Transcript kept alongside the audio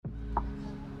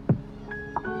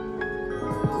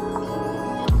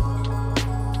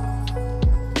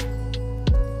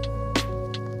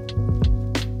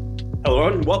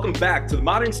and welcome back to the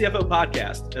Modern CFO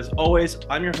Podcast. As always,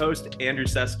 I'm your host, Andrew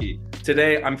Seski.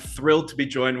 Today, I'm thrilled to be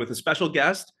joined with a special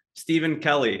guest, Stephen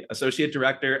Kelly, Associate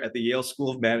Director at the Yale School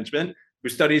of Management, who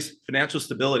studies financial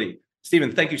stability. Stephen,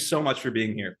 thank you so much for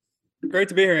being here. Great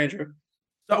to be here, Andrew.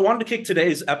 So I wanted to kick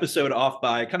today's episode off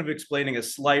by kind of explaining a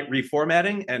slight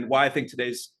reformatting and why I think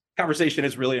today's conversation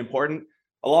is really important,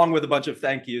 along with a bunch of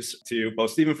thank yous to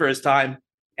both Stephen for his time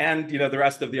and the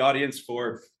rest of the audience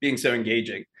for being so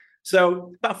engaging.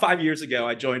 So about 5 years ago,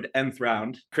 I joined Nth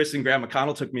Round. Chris and Graham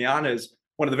McConnell took me on as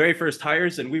one of the very first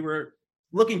hires, and we were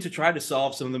looking to try to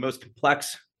solve some of the most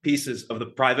complex pieces of the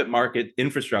private market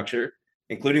infrastructure,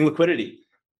 including liquidity.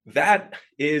 That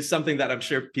is something that I'm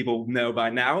sure people know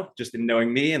by now, just in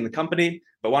knowing me and the company,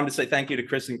 but wanted to say thank you to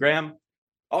Chris and Graham.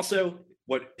 Also,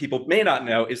 what people may not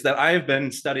know is that I have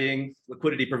been studying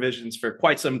liquidity provisions for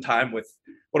quite some time with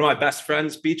one of my best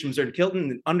friends, Beecham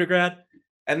Zern-Kilton, in undergrad.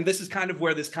 And this is kind of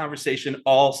where this conversation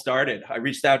all started. I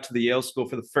reached out to the Yale School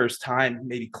for the first time,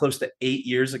 maybe close to 8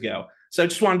 years ago. So I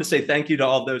just wanted to say thank you to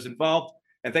all of those involved.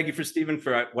 And thank you for Stephen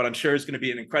for what I'm sure is going to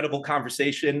be an incredible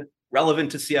conversation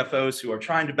relevant to CFOs who are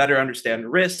trying to better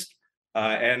understand risk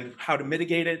and how to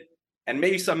mitigate it, and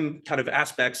maybe some kind of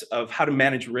aspects of how to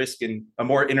manage risk in a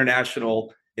more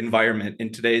international environment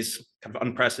in today's kind of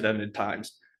unprecedented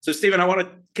times. So, Stephen, I want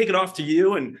to kick it off to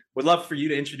you and would love for you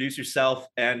to introduce yourself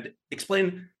and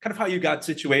explain kind of how you got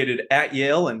situated at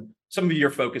Yale and some of your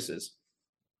focuses.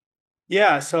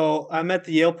 Yeah, so I'm at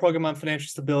the Yale Program on Financial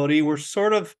Stability. We're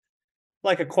sort of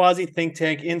like a quasi think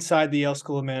tank inside the Yale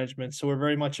School of Management. So we're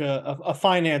very much a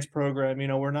finance program.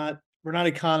 We're not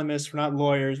economists, we're not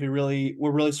lawyers. We're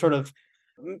really sort of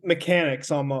mechanics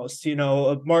almost.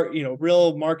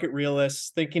 Real market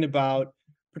realists thinking about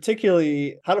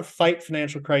particularly how to fight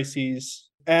financial crises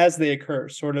as they occur,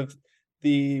 sort of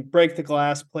the break the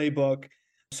glass playbook.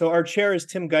 So our chair is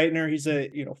Tim Geithner. He's a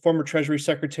former Treasury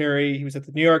Secretary. He was at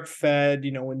the New York Fed,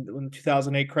 when the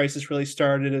 2008 crisis really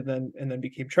started, and then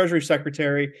became Treasury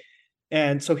Secretary.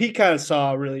 And so he kind of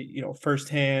saw really,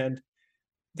 firsthand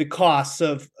the costs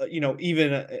of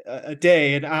even a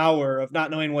day, an hour of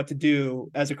not knowing what to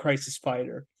do as a crisis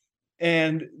fighter.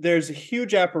 And there's a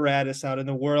huge apparatus out in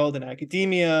the world, in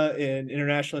academia, in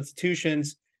international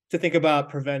institutions, to think about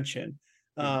prevention,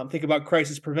 think about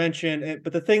crisis prevention.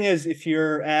 But the thing is, if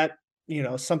you're at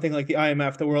something like the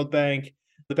IMF, the World Bank,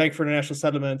 the Bank for International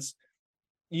Settlements,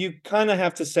 you kind of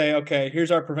have to say, okay, here's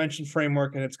our prevention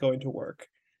framework, and it's going to work.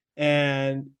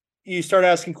 And you start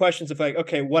asking questions of like,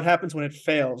 okay, what happens when it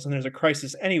fails and there's a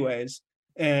crisis anyways?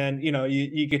 And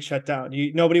you get shut down.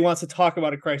 Nobody wants to talk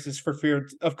about a crisis for fear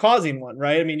of causing one,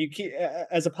 right? I mean,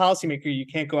 as a policymaker, you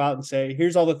can't go out and say,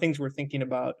 here's all the things we're thinking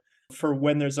about for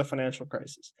when there's a financial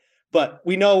crisis. But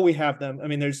we know we have them. I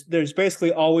mean, there's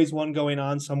basically always one going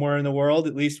on somewhere in the world,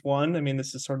 at least one. I mean,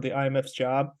 this is sort of the IMF's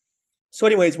job. So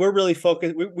anyways, we're really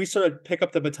focused. We sort of pick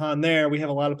up the baton there. We have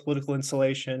a lot of political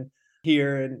insulation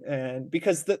here, and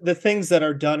because the things that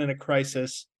are done in a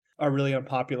crisis are really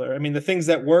unpopular. I mean, the things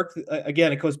that work,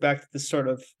 again, it goes back to this sort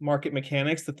of market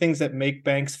mechanics, the things that make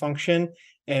banks function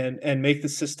and make the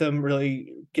system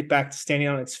really get back to standing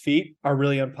on its feet are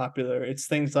really unpopular. It's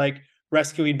things like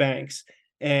rescuing banks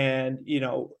and,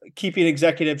 keeping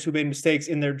executives who made mistakes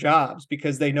in their jobs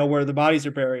because they know where the bodies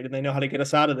are buried and they know how to get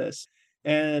us out of this.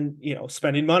 And,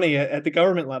 spending money at the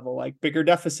government level, like bigger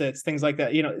deficits, things like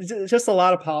that. It's just a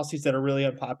lot of policies that are really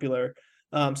unpopular.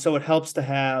 So it helps to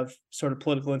have sort of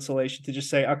political insulation to just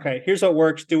say, okay, here's what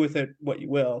works, do with it what you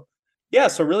will. Yeah,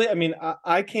 so really, I mean,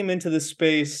 I came into this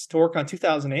space to work on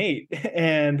 2008,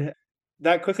 and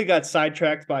that quickly got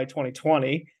sidetracked by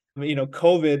 2020.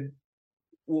 COVID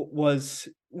was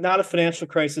not a financial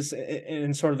crisis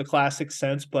in sort of the classic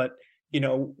sense, but,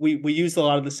 we used a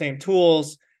lot of the same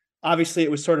tools. Obviously, it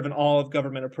was sort of an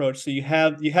all-of-government approach. So you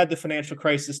had the financial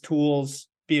crisis tools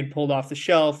being pulled off the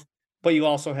shelf, but you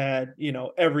also had,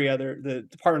 the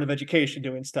Department of Education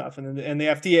doing stuff, and the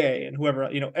FDA and whoever,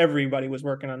 everybody was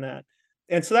working on that.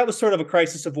 And so that was sort of a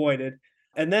crisis avoided.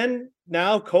 And then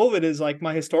now COVID is like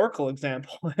my historical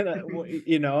example, and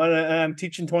I'm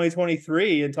teaching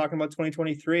 2023 and talking about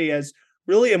 2023 as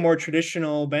really a more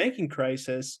traditional banking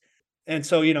crisis. And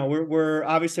so, we're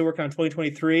obviously working on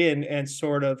 2023 and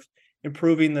sort of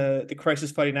improving the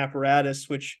crisis fighting apparatus,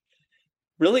 which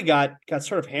really got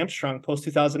sort of hamstrung post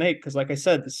 2008 because, like I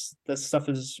said, this stuff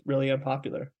is really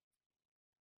unpopular.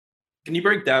 Can you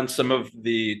break down some of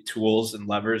the tools and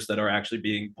levers that are actually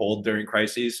being pulled during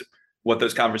crises, what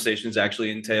those conversations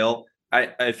actually entail?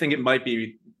 I think it might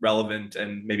be relevant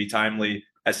and maybe timely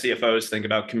as CFOs think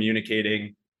about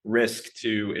communicating risk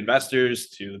to investors,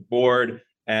 to the board,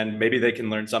 and maybe they can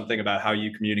learn something about how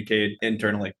you communicate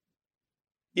internally.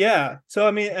 Yeah. So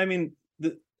I mean,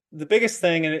 the biggest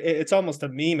thing, and it's almost a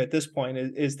meme at this point,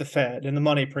 is the Fed and the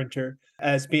money printer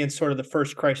as being sort of the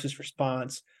first crisis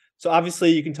response. So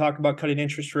obviously, you can talk about cutting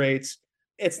interest rates.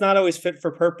 It's not always fit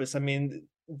for purpose. I mean,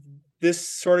 this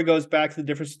sort of goes back to the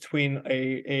difference between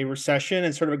a recession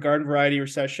and sort of a garden variety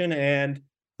recession and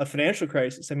a financial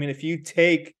crisis. I mean, if you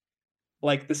take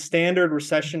like the standard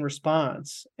recession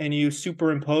response and you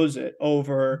superimpose it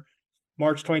over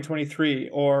March 2023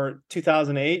 or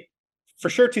 2008, for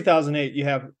sure 2008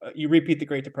 you repeat the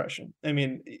Great Depression. I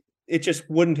mean, it just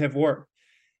wouldn't have worked.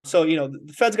 So,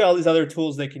 the Fed's got all these other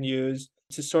tools they can use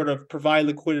to sort of provide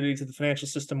liquidity to the financial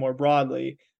system more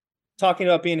broadly. Talking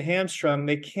about being hamstrung,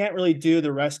 they can't really do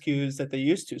the rescues that they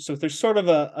used to. So there's sort of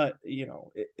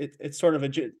it's sort of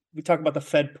we talk about the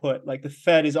Fed put, like the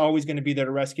Fed is always going to be there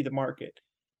to rescue the market.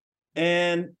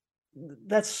 And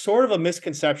that's sort of a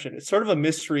misconception. It's sort of a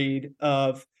misread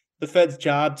of the Fed's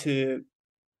job to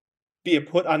be a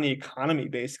put on the economy,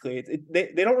 basically.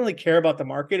 They don't really care about the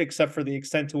market except for the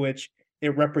extent to which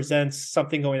it represents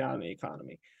something going on in the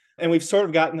economy. And we've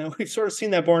sort of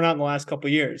seen that borne out in the last couple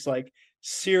of years, like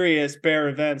serious bear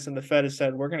events, and the Fed has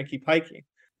said, we're going to keep hiking.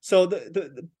 So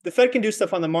the Fed can do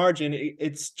stuff on the margin.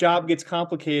 Its job gets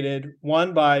complicated,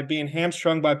 one, by being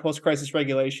hamstrung by post-crisis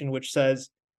regulation, which says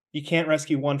you can't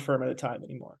rescue one firm at a time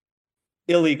anymore.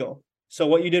 Illegal. So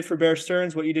what you did for Bear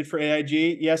Stearns, what you did for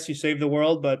AIG, yes, you saved the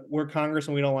world, but we're Congress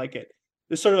and we don't like it.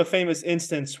 There's sort of a famous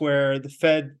instance where the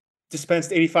Fed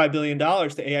dispensed $85 billion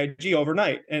to AIG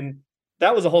overnight. And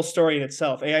that was a whole story in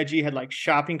itself. AIG had like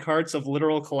shopping carts of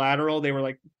literal collateral. They were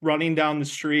like running down the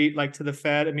street, like to the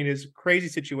Fed. I mean, it's a crazy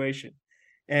situation.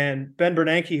 And Ben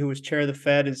Bernanke, who was chair of the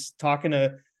Fed, is talking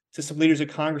to some leaders of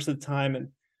Congress at the time. And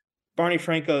Barney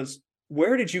Frank goes,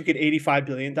 where did you get $85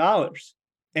 billion?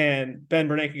 And Ben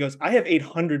Bernanke goes, I have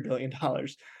 $800 billion,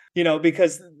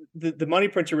 because the money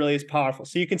printer really is powerful.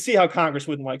 So you can see how Congress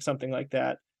wouldn't like something like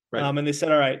that. Right. And they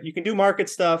said, all right, you can do market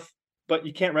stuff, but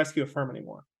you can't rescue a firm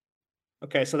anymore.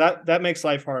 Okay, so that makes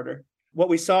life harder. What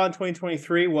we saw in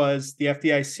 2023 was the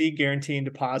FDIC guaranteeing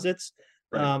deposits,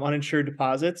 Right. Uninsured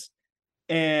deposits.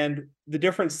 And the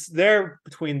difference there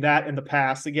between that and the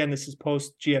past, again, this is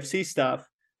post GFC stuff,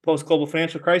 post global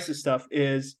financial crisis stuff,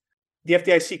 is the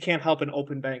FDIC can't help an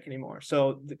open bank anymore.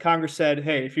 So the Congress said,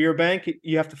 hey, if you're a bank,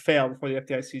 you have to fail before the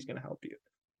FDIC is going to help you.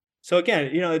 So again,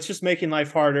 it's just making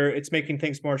life harder. It's making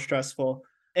things more stressful.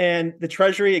 And the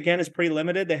Treasury, again, is pretty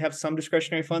limited. They have some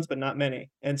discretionary funds, but not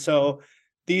many. And so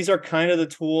these are kind of the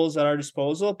tools at our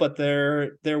disposal, but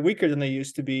they're weaker than they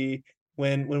used to be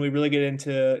when we really get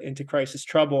into crisis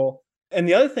trouble. And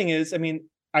the other thing is, I mean,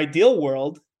 ideal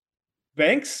world,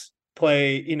 banks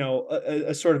play,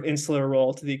 a sort of insular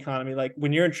role to the economy. Like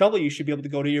when you're in trouble, you should be able to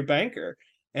go to your banker.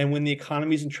 And when the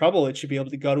economy's in trouble, it should be able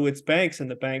to go to its banks,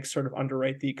 and the banks sort of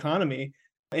underwrite the economy.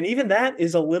 And even that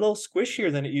is a little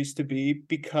squishier than it used to be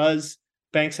because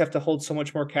banks have to hold so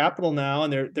much more capital now,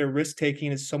 and their risk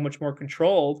taking is so much more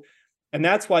controlled. And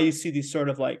that's why you see these sort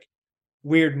of like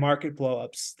weird market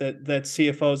blowups that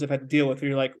CFOs have had to deal with. Where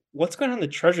you're like, what's going on in the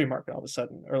treasury market all of a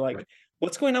sudden? Or like,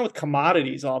 what's going on with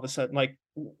commodities all of a sudden? Like,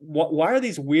 why are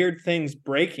these weird things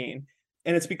breaking?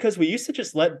 And it's because we used to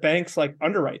just let banks like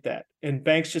underwrite that, and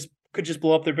banks could just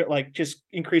blow up their bit, like just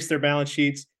increase their balance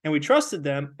sheets, and we trusted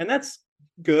them, and that's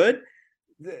good.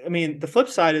 I mean, the flip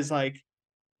side is like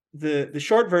the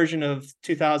short version of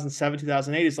 2007,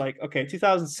 2008 is like, okay,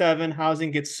 2007 housing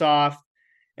gets soft,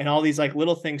 and all these like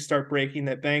little things start breaking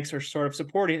that banks are sort of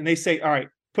supporting, and they say, all right,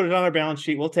 put it on our balance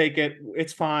sheet, we'll take it,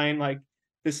 it's fine, like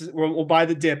we'll buy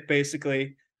the dip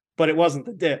basically. But it wasn't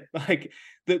the dip. Like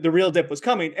the real dip was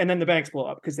coming, and then the banks blow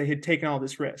up because they had taken all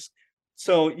this risk.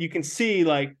 So you can see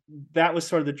like that was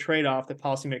sort of the trade-off that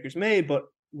policymakers made. But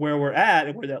where we're at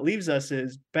and where that leaves us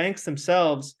is banks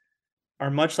themselves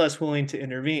are much less willing to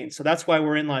intervene. So that's why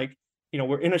we're in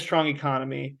we're in a strong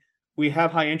economy. We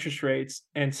have high interest rates,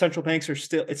 and central banks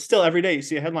it's still every day you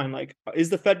see a headline like, is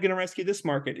the Fed going to rescue this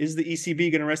market? Is the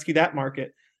ECB going to rescue that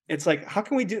market? It's like, how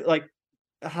can we do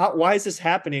why is this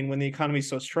happening when the economy is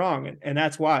so strong? And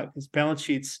that's why, because balance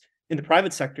sheets in the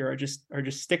private sector are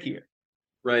just stickier.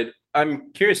 Right.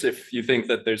 I'm curious if you think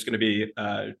that there's going to be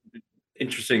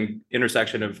interesting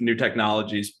intersection of new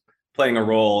technologies playing a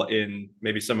role in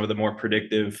maybe some of the more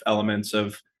predictive elements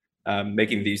of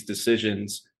making these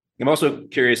decisions. I'm also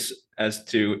curious as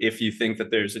to if you think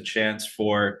that there's a chance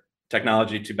for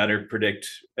technology to better predict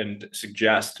and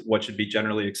suggest what should be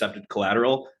generally accepted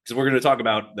collateral. Because we're going to talk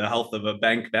about the health of a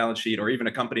bank balance sheet or even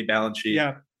a company balance sheet.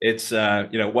 Yeah. It's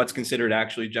what's considered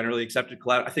actually generally accepted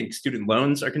collateral. I think student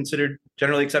loans are considered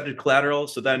generally accepted collateral.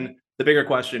 So then the bigger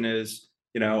question is,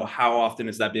 how often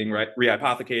is that being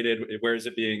rehypothecated? Where is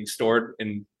it being stored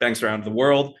in banks around the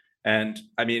world? And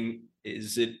I mean,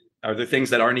 are there things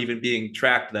that aren't even being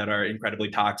tracked that are incredibly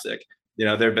toxic?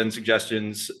 There have been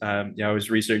suggestions. I was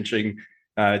researching.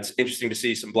 It's interesting to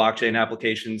see some blockchain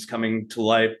applications coming to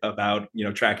light about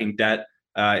tracking debt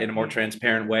in a more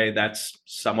transparent way. That's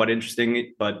somewhat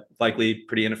interesting, but likely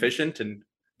pretty inefficient and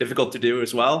difficult to do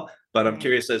as well. But I'm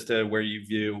curious as to where you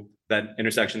view that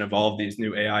intersection of all of these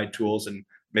new AI tools, and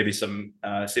maybe some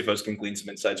CFOs can glean some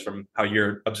insights from how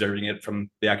you're observing it from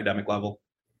the academic level.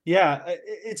 Yeah,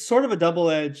 it's sort of a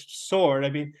double-edged sword. I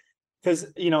mean, because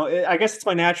I guess it's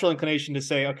my natural inclination to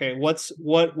say, okay, what's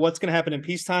going to happen in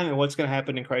peacetime and what's going to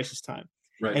happen in crisis time.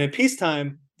 Right. And in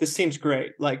peacetime, this seems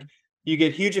great. Like you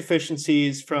get huge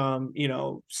efficiencies from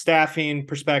staffing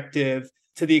perspective,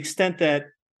 to the extent that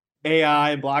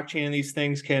AI and blockchain and these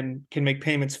things can make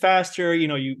payments faster.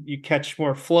 You catch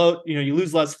more float. You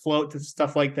lose less float to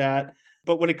stuff like that.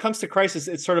 But when it comes to crisis,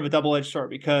 it's sort of a double-edged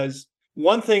sword, because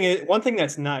one thing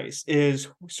that's nice is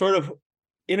sort of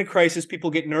in a crisis, people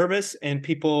get nervous and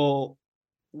people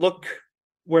look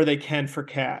where they can for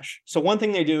cash. So one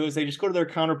thing they do is they just go to their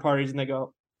counterparties and they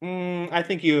go, I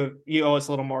think you owe us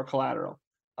a little more collateral.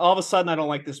 All of a sudden, I don't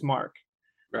like this mark.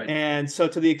 Right. And so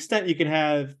to the extent you can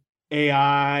have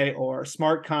AI or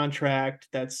smart contract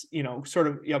that's, sort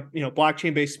of,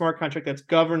 blockchain based smart contract that's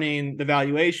governing the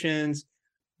valuations.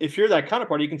 If you're that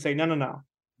counterparty, you can say, no.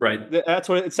 Right. That's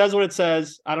what it says. What it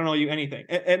says. I don't owe you anything.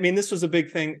 I mean, this was a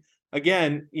big thing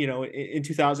again. In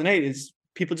 2008, is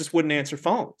people just wouldn't answer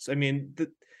phones. I mean,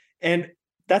 and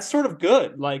that's sort of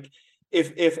good. Like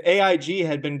if AIG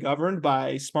had been governed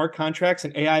by smart contracts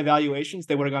and AI valuations,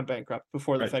 they would have gone bankrupt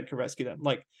before the Fed could rescue them.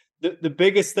 Like the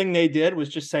biggest thing they did was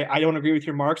just say, I don't agree with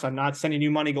your marks. I'm not sending you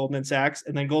money, Goldman Sachs.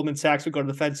 And then Goldman Sachs would go to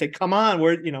the Fed and say, come on,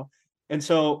 and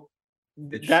so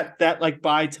that like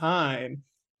buy time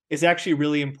is actually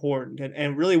really important.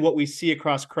 And really what we see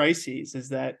across crises is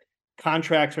that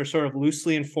contracts are sort of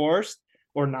loosely enforced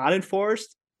or not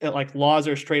enforced. Like laws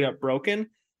are straight up broken,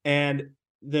 and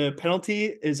the penalty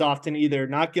is often either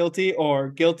not guilty or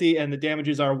guilty, and the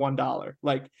damages are $1.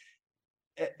 Like,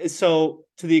 so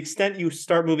to the extent you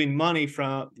start moving money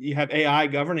you have AI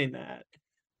governing that,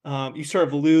 you sort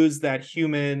of lose that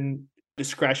human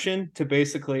discretion to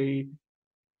basically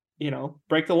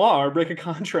break the law or break a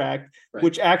contract, right,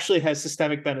 which actually has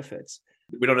systemic benefits.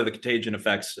 We don't know the contagion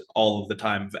effects all of the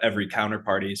time of every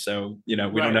counterparty. So, we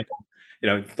don't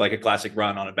know, like a classic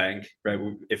run on a bank, right?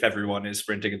 If everyone is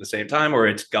sprinting at the same time, or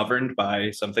it's governed by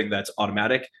something that's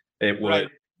automatic,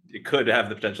 it could have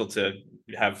the potential to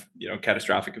have,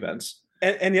 catastrophic events.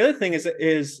 And the other thing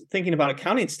is thinking about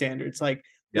accounting standards. Like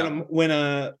when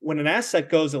an asset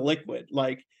goes illiquid,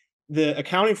 like the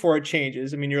accounting for it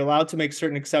changes. I mean, you're allowed to make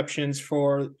certain exceptions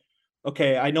for,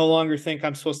 okay, I no longer think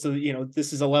I'm supposed to,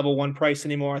 this is a level 1 price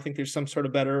anymore. I think there's some sort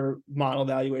of better model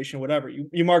valuation, whatever.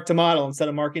 You mark to model instead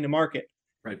of marking to market.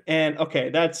 Right. And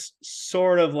okay, that's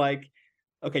sort of like,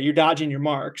 okay, you're dodging your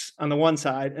marks on the one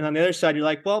side. And on the other side, you're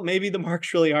like, well, maybe the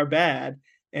marks really are bad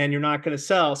and you're not going to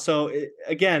sell. So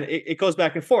it goes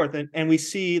back and forth. And we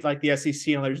see like the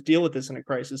SEC and others deal with this in a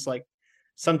crisis. Like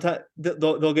sometimes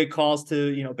they'll get calls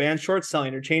to, ban short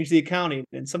selling or change the accounting.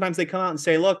 And sometimes they come out and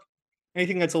say, look,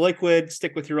 anything that's a liquid,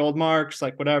 stick with your old marks,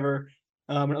 like whatever.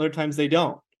 And other times they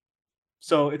don't.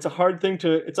 So it's a hard thing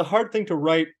to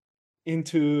write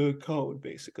into code,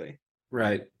 basically.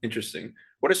 Right. Interesting.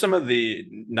 What are some of the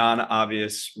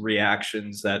non-obvious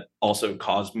reactions that also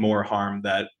cause more harm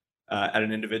that at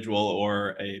an individual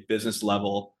or a business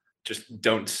level just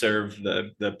don't serve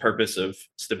the purpose of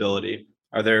stability?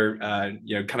 Are there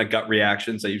kind of gut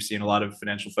reactions that you've seen a lot of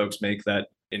financial folks make that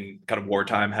in kind of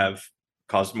wartime have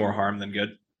caused more harm than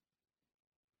good?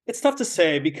 It's tough to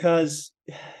say, because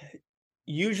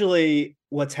usually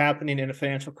what's happening in a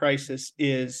financial crisis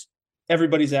is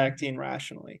everybody's acting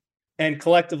rationally, and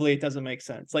collectively it doesn't make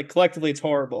sense. Like collectively it's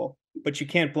horrible, but you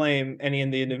can't blame any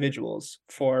of the individuals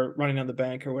for running on the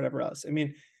bank or whatever else. I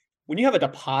mean, when you have a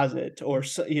deposit or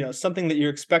something that you're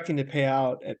expecting to pay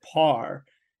out at par,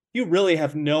 you really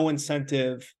have no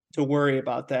incentive to worry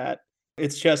about that.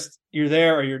 It's just you're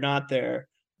there or you're not there,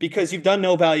 because you've done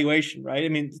no valuation, right? I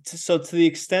mean, so to the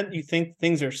extent you think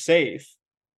things are safe,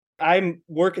 I'm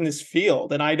working this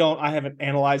field and I haven't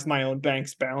analyzed my own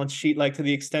bank's balance sheet, like to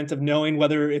the extent of knowing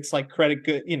whether it's like credit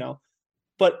good,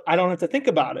 but I don't have to think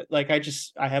about it. Like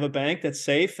I have a bank that's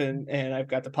safe and I've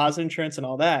got deposit insurance and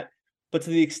all that. But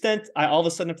to the extent I all of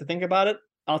a sudden have to think about it,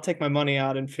 I'll take my money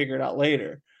out and figure it out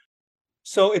later.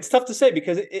 So it's tough to say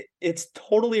because it's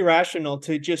totally rational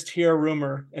to just hear a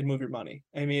rumor and move your money.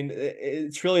 I mean,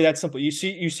 it's really that simple. You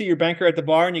see your banker at the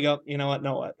bar and you go, you know what,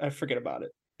 no what, I forget about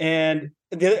it. And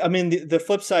the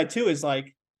flip side too is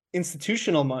like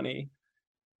institutional money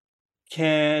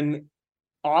can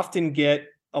often get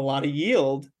a lot of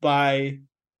yield by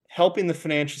helping the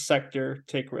financial sector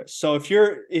take risks. So if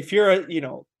you're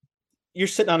you're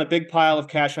sitting on a big pile of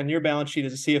cash on your balance sheet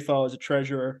as a CFO, as a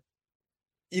treasurer,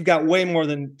 you've got way more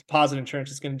than deposit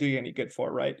insurance is going to do you any good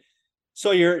for, right?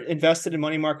 So you're invested in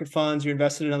money market funds, you're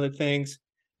invested in other things,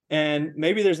 and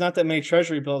maybe there's not that many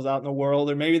treasury bills out in the world,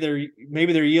 or maybe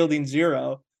they're yielding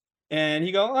zero. And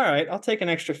you go, all right, I'll take an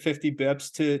extra 50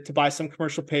 bips to buy some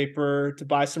commercial paper, to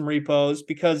buy some repos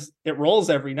because it rolls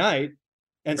every night.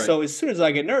 And Right. so as soon as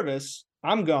I get nervous,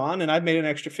 I'm gone and I've made an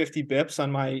extra 50 bips on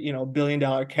my, $1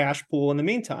 billion cash pool in the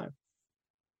meantime.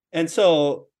 And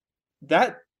so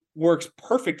that works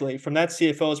perfectly from that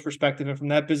CFO's perspective and from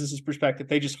that business's perspective.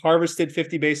 They just harvested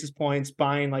 50 basis points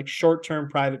buying like short-term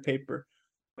private paper.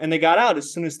 And they got out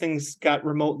as soon as things got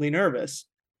remotely nervous.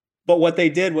 But what they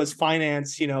did was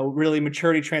finance, really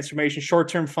maturity transformation,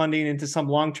 short-term funding into some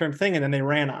long-term thing, and then they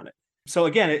ran on it. So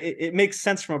again, it makes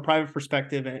sense from a private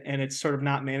perspective, and it's sort of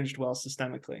not managed well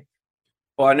systemically.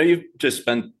 Well, I know you've just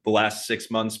spent the last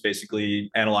 6 months basically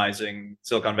analyzing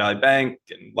Silicon Valley Bank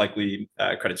and likely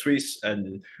Credit Suisse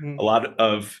and a lot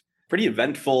of pretty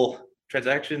eventful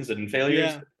transactions and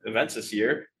failures Yeah. events this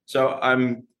year. So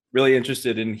I'm really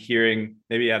interested in hearing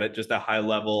maybe at just a high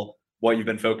level what you've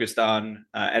been focused on,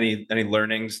 any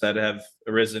learnings that have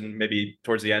arisen maybe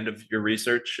towards the end of your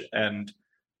research, and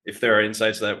if there are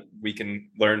insights that we can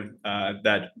learn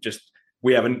that just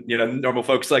we haven't, normal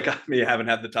folks like me haven't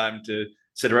had the time to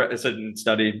sit and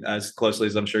study as closely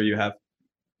as I'm sure you have.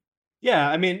 Yeah,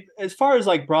 I mean, as far as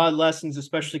like broad lessons,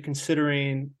 especially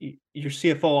considering your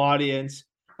CFO audience,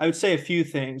 I would say a few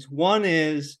things. One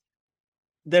is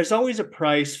there's always a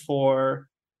price for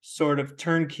sort of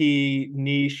turnkey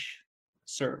niche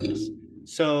service.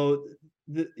 So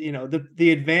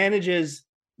the advantages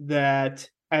that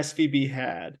SVB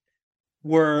had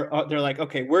were they're like,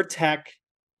 okay, we're tech,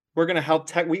 we're going to help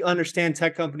tech. We understand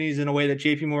tech companies in a way that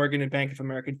JP Morgan and Bank of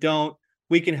America don't.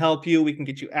 We can help you. We can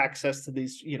get you access to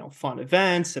these, fun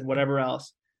events and whatever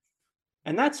else.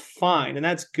 And that's fine. And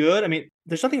that's good. I mean,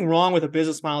 there's nothing wrong with a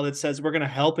business model that says we're going to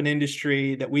help an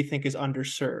industry that we think is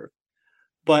underserved.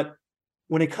 But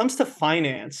when it comes to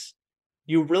finance,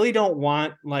 you really don't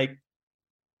want like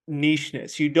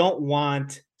nicheness. You don't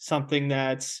want something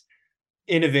that's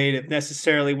innovative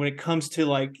necessarily when it comes to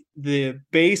like the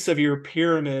base of your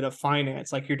pyramid of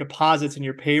finance, like your deposits and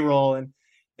your payroll.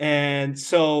 And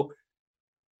so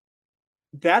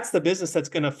that's the business that's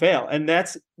going to fail. And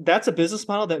that's a business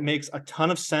model that makes a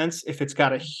ton of sense if it's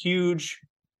got a huge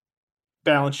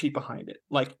balance sheet behind it.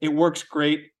 Like it works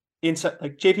great inside,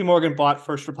 like JP Morgan bought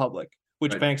First Republic,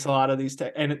 which banks a lot of these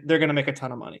tech, and they're going to make a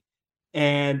ton of money.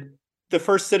 And the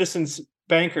First Citizens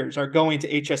bankers are going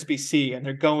to HSBC and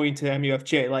they're going to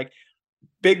MUFJ. Like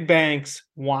big banks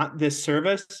want this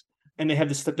service and they have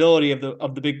the stability of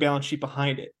the big balance sheet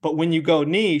behind it. But when you go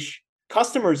niche,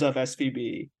 customers of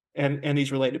SVB and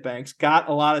these related banks got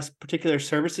a lot of particular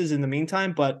services in the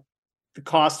meantime, but the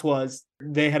cost was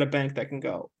they had a bank that can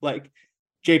go. Like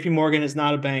JP Morgan is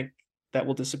not a bank that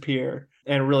will disappear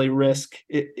and really risk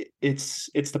its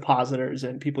depositors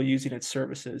and people using its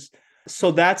services.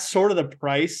 So that's sort of the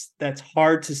price that's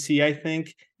hard to see, I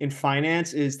think, in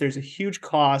finance is there's a huge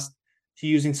cost to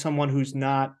using someone who's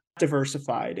not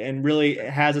diversified and really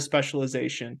has a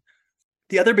specialization.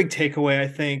 The other big takeaway, I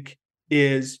think,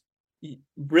 is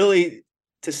really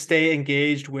to stay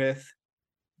engaged with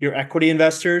your equity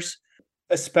investors,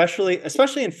 especially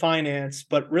in finance,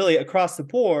 but really across the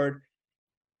board.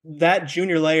 That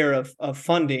junior layer of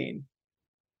funding,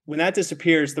 when that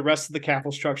disappears, the rest of the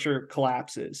capital structure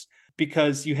collapses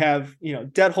because you have,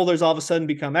 debt holders all of a sudden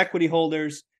become equity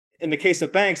holders. In the case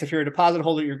of banks, if you're a deposit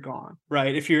holder, you're gone,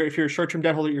 right? If you're a short-term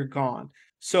debt holder, you're gone.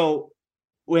 So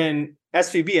when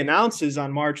SVB announces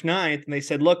on March 9th, and they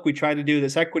said, look, we tried to do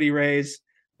this equity raise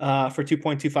for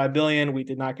 2.25 billion. We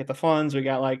did not get the funds. We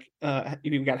got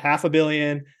we got $500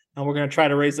 million, and we're going to try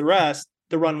to raise the rest.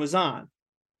 The run was on.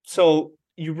 So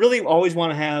you really always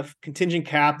want to have contingent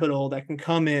capital that can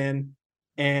come in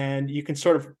and you can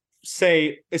sort of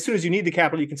say, as soon as you need the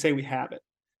capital, you can say we have it.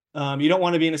 You don't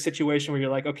want to be in a situation where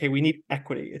you're like, okay, we need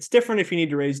equity. It's different if you need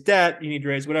to raise debt, you need to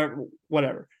raise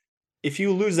whatever. If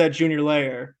you lose that junior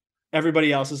layer,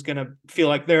 everybody else is going to feel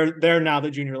like they're now the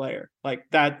junior layer. Like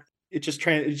that, it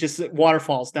just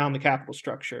waterfalls down the capital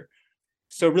structure.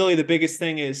 So really the biggest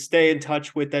thing is stay in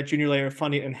touch with that junior layer of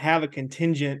funding and have a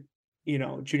contingent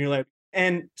junior lender.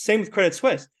 And same with Credit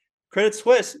Suisse. Credit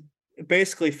Suisse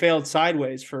basically failed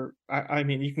sideways for, I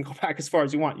mean, you can go back as far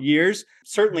as you want, years,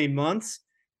 certainly months.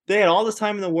 They had all this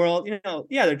time in the world,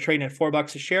 yeah, they're trading at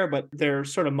 $4 a share, but they're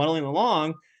sort of muddling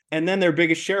along. And then their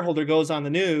biggest shareholder goes on the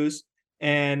news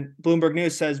and Bloomberg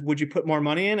News says, would you put more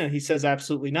money in? And he says,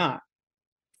 absolutely not.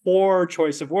 Poor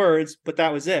choice of words, but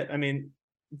that was it. I mean,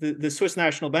 the Swiss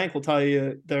National Bank will tell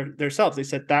you themselves. They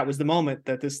said that was the moment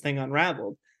that this thing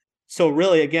unraveled. So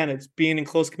really, again, it's being in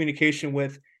close communication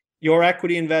with your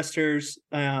equity investors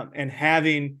and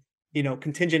having,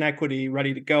 contingent equity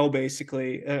ready to go,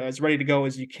 basically as ready to go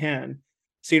as you can.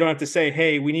 So you don't have to say,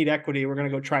 hey, we need equity, we're going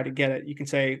to go try to get it. You can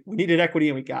say, we needed equity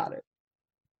and we got it.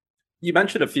 You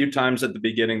mentioned a few times at the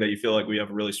beginning that you feel like we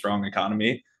have a really strong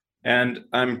economy. And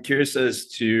I'm curious as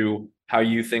to how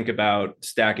you think about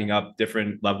stacking up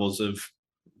different levels of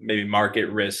maybe market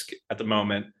risk at the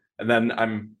moment. And then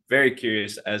I'm very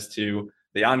curious as to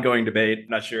the ongoing debate. I'm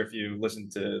not sure if you listen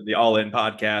to the All In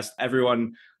podcast.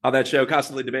 Everyone on that show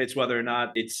constantly debates whether or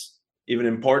not it's even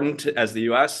important as the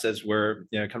US, as we're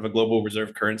kind of a global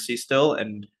reserve currency still.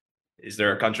 And is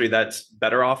there a country that's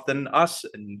better off than us?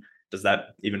 And does that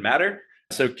even matter?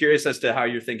 So curious as to how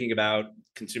you're thinking about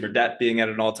consumer debt being at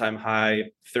an all-time high,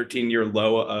 13-year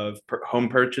low of home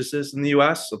purchases in the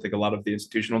US. So I think a lot of the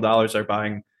institutional dollars are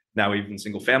buying now even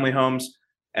single-family homes.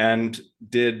 And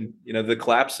did the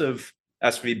collapse of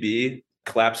SVB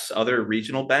collapse other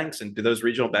regional banks? And do those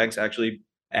regional banks actually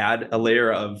add a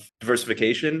layer of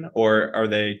diversification, or are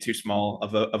they too small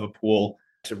of a pool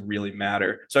to really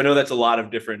matter? So I know that's a lot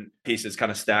of different pieces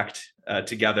kind of stacked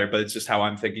together, but it's just how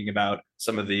I'm thinking about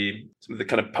some of the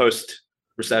kind of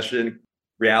post-recession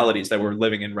realities that we're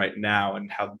living in right now,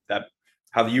 and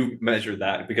how you measure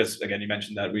that. Because again, you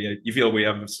mentioned that you feel we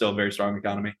have still a very strong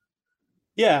economy.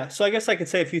 Yeah, so I guess I could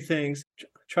say a few things,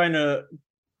 trying to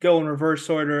go in reverse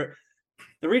order.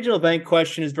 The regional bank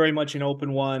question is very much an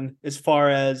open one as far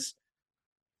as,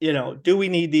 do we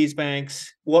need these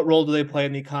banks? What role do they play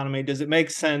in the economy? Does it make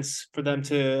sense for them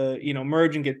to,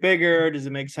 merge and get bigger? Does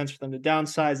it make sense for them to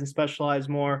downsize and specialize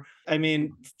more? I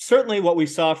mean, certainly what we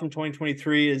saw from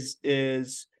 2023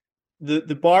 is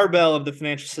the barbell of the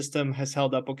financial system has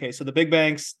held up okay. So the big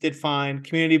banks did fine.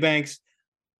 Community banks,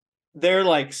 they're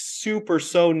like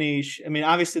so niche. I mean,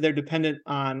 obviously they're dependent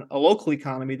on a local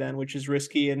economy then, which is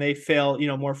risky, and they fail,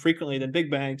 more frequently than big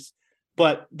banks,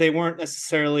 but they weren't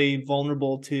necessarily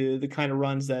vulnerable to the kind of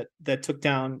runs that took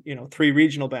down, 3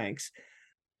 regional banks.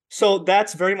 So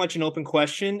that's very much an open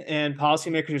question, and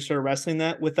policymakers are sort of wrestling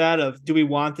with that of, do we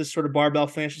want this sort of barbell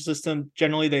financial system?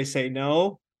 Generally, they say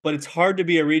no, but it's hard to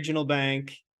be a regional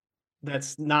bank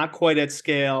that's not quite at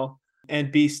scale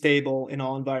and be stable in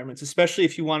all environments, especially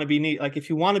if you want to be niche. Like if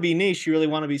you want to be niche, you really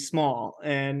want to be small.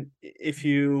 And if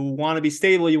you want to be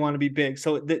stable, you want to be big.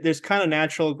 So there's kind of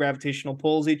natural gravitational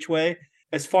pulls each way.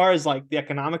 As far as like the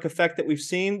economic effect that we've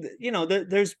seen,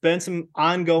 there's been some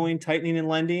ongoing tightening in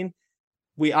lending.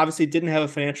 We obviously didn't have a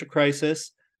financial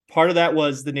crisis. Part of that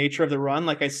was the nature of the run.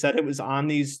 Like I said, it was on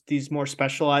these more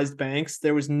specialized banks.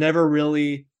 There was never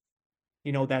really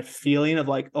that feeling of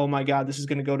like, oh my God, this is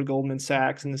going to go to Goldman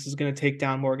Sachs and this is going to take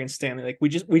down Morgan Stanley. Like we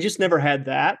just never had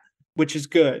that, which is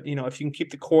good. If you can keep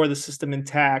the core of the system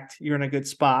intact, you're in a good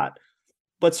spot.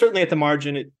 But certainly at the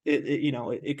margin,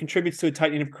 it contributes to a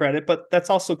tightening of credit, but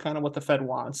that's also kind of what the Fed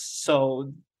wants.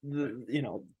 So,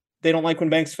 they don't like when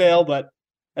banks fail, but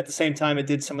at the same time, it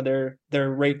did some of their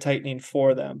rate tightening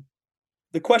for them.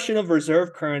 The question of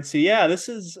reserve currency, yeah, this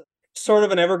is sort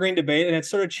of an evergreen debate, and it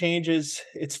sort of changes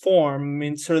its form. I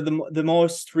mean, sort of the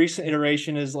most recent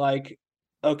iteration is like,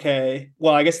 okay,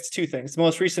 well, I guess it's 2 things. The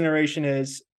most recent iteration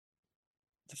is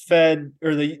the Fed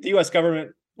or the U.S.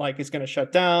 government like is going to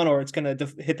shut down, or it's going to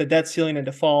hit the debt ceiling and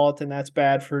default, and that's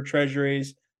bad for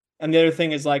treasuries. And the other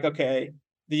thing is like, okay,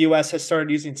 the U.S. has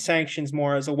started using sanctions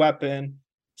more as a weapon.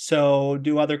 So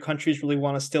do other countries really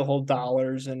want to still hold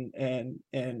dollars and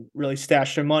really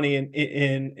stash their money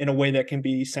in a way that can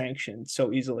be sanctioned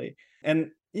so easily?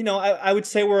 And, I would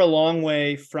say we're a long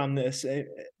way from this.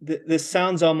 This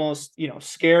sounds almost,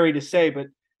 scary to say, but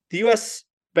the U.S.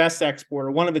 best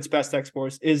exporter, one of its best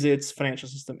exports is its financial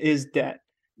system, is debt.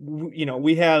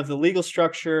 We have the legal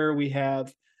structure, we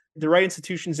have the right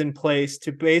institutions in place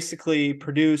to basically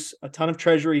produce a ton of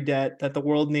treasury debt that the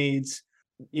world needs.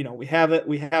 We have it.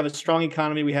 We have a strong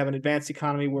economy. We have an advanced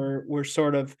economy where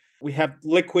we have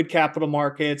liquid capital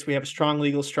markets. We have a strong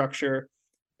legal structure,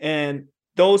 and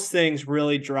those things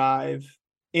really drive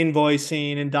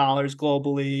invoicing in dollars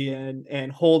globally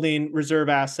and holding reserve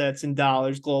assets in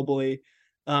dollars globally.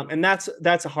 And that's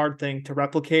a hard thing to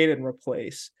replicate and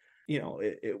replace.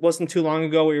 It wasn't too long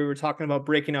ago we were talking about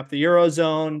breaking up the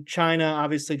Eurozone. China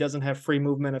obviously doesn't have free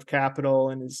movement of capital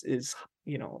and is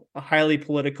a highly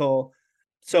political.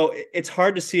 So it's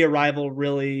hard to see a rival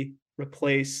really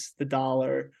replace the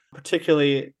dollar,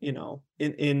 particularly,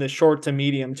 in the short to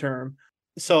medium term.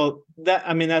 So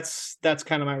that's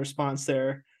kind of my response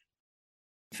there.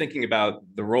 Thinking about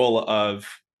the role of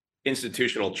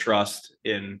institutional trust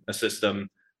in a system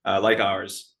like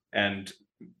ours, and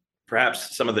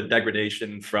perhaps some of the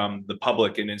degradation from the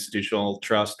public and institutional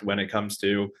trust when it comes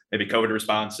to maybe COVID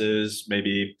responses,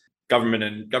 maybe government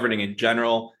and governing in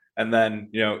general, and then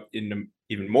in an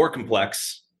even more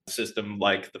complex system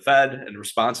like the Fed and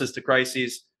responses to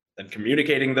crises, and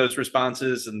communicating those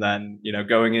responses, and then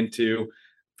going into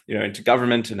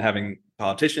government and having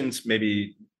politicians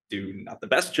maybe do not the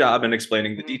best job in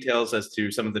explaining the details as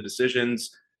to some of the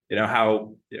decisions.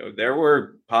 How there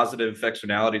were positive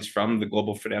externalities from the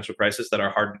global financial crisis that are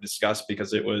hard to discuss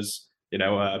because it was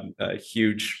a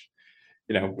huge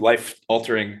life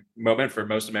altering moment for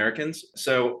most Americans.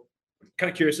 So kind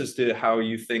of curious as to how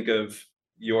you think of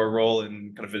your role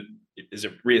in kind of is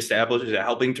it reestablished? Is it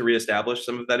helping to reestablish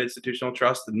some of that institutional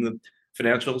trust in the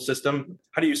financial system?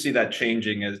 How do you see that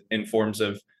changing as in forms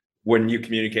of when you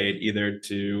communicate either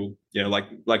to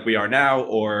like we are now,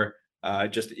 or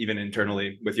just even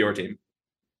internally with your team?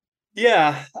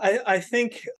 Yeah, I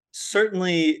think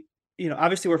certainly,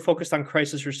 obviously we're focused on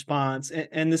crisis response,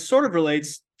 and this sort of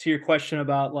relates to your question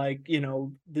about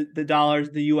the dollars,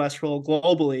 the US role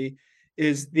globally,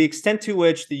 is the extent to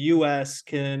which the US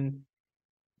can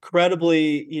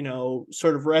credibly,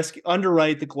 sort of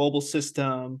underwrite the global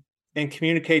system and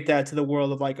communicate that to the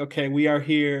world of like, okay, we are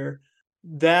here.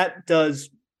 That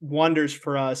does wonders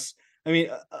for us. I mean,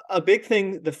 a big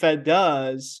thing the Fed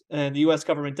does and the U.S.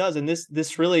 government does, and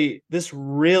this really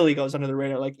goes under the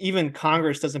radar. Like even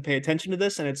Congress doesn't pay attention to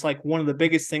this, and it's like one of the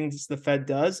biggest things the Fed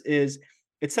does is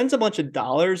it sends a bunch of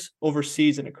dollars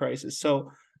overseas in a crisis.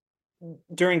 So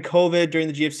during COVID, during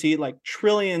the GFC, like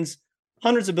trillions,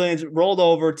 hundreds of billions rolled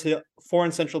over to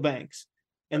foreign central banks.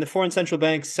 And the foreign central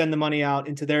banks send the money out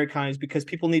into their economies because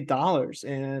people need dollars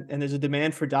and there's a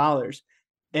demand for dollars.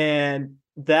 And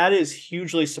that is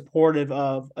hugely supportive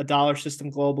of a dollar system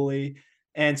globally.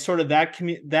 And sort of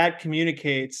that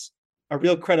communicates a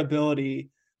real credibility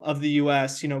of the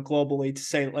US, globally, to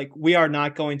say, like, we are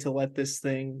not going to let this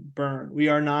thing burn. We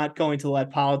are not going to let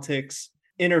politics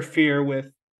interfere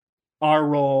with our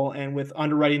role and with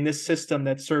underwriting this system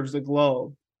that serves the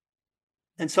globe.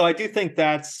 And so I do think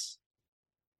that's,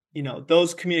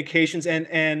 those communications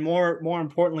and more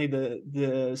importantly,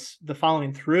 the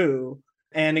following through.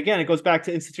 And again, it goes back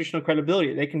to institutional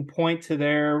credibility. They can point to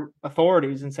their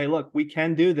authorities and say, look, we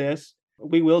can do this.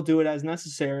 We will do it as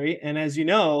necessary. And as you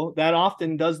know, that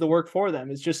often does the work for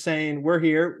them. It's just saying, we're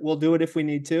here, we'll do it if we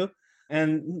need to.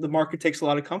 And the market takes a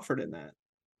lot of comfort in that.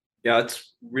 Yeah,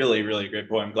 it's really, really great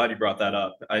point. I'm glad you brought that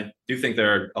up. I do think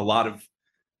there are a lot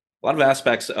of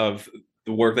aspects of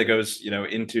the work that goes,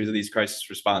 into these crisis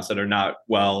response that are not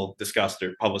well discussed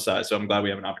or publicized. So I'm glad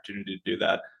we have an opportunity to do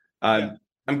that. Yeah.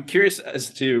 I'm curious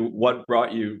as to what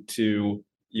brought you to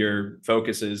your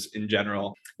focuses in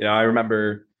general. I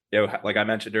remember, like I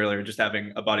mentioned earlier, just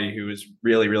having a buddy who was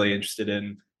really, really interested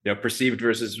in, perceived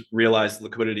versus realized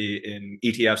liquidity in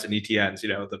ETFs and ETNs,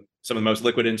 some of the most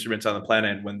liquid instruments on the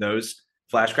planet. And when those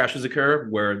flash crashes occur,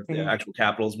 where the actual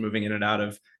capital is moving in and out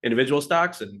of individual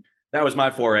stocks. And that was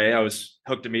my foray. I was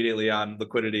hooked immediately on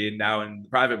liquidity now in the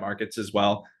private markets as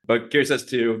well. But curious as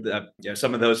to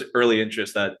some of those early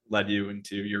interests that led you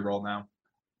into your role now.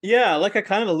 Yeah, like I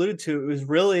kind of alluded to, it was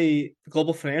really the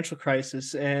global financial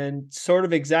crisis and sort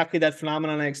of exactly that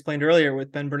phenomenon I explained earlier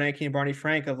with Ben Bernanke and Barney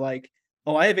Frank of like,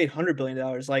 oh, I have $800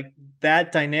 billion. Like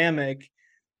that dynamic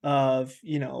of,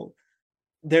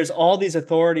 there's all these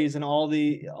authorities and all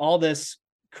this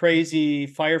crazy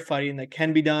firefighting that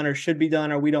can be done or should be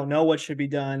done, or we don't know what should be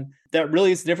done. That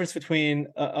really is the difference between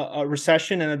a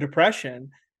recession and a depression.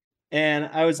 And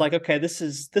I was like, okay, this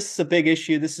is a big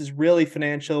issue. This is really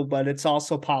financial, but it's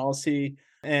also policy.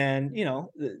 And,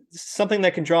 something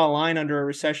that can draw a line under a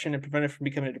recession and prevent it from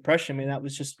becoming a depression. I mean, that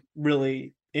was just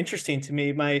really interesting to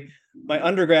me. My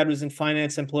undergrad was in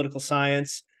finance and political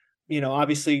science,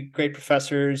 obviously great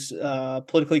professors,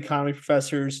 political economy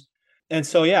professors. And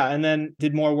so, yeah, and then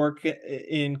did more work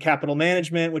in capital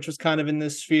management, which was kind of in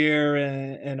this sphere,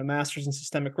 and a master's in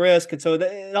systemic risk. And so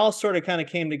it all sort of kind of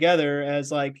came together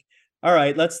as like, all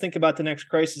right, let's think about the next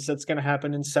crisis that's going to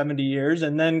happen in 70 years.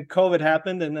 And then COVID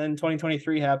happened, and then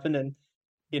 2023 happened. And,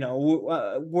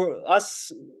 we're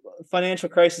us financial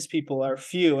crisis people are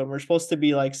few, and we're supposed to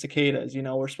be like cicadas,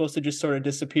 we're supposed to just sort of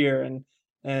disappear. And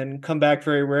and come back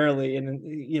very rarely, and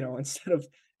instead of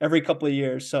every couple of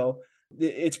years. So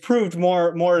it's proved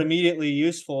more immediately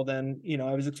useful than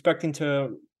I was expecting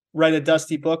to write a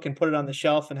dusty book and put it on the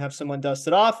shelf and have someone dust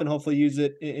it off and hopefully use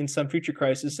it in some future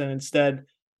crisis. And instead,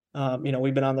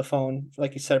 we've been on the phone,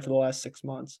 like you said, for the last 6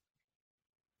 months.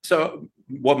 So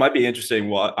what might be interesting,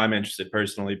 well, I'm interested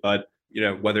personally, but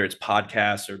whether it's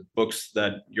podcasts or books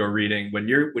that you're reading, when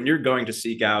you're going to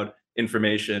seek out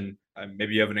information,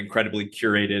 maybe you have an incredibly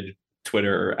curated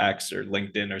Twitter or X or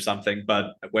LinkedIn or something,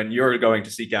 but when you're going to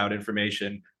seek out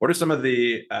information, what are some of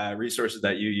the resources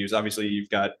that you use? Obviously, you've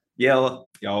got Yale,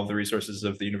 all of the resources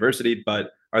of the university,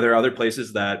 but are there other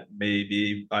places that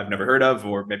maybe I've never heard of,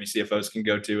 or maybe CFOs can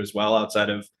go to as well outside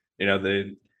of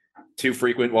the too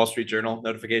frequent Wall Street Journal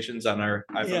notifications on our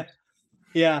Yeah. iPhones?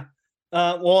 Yeah.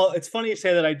 Well, it's funny you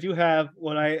say that. I do have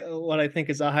what I think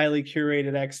is a highly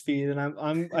curated X feed,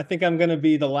 and I think I'm going to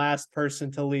be the last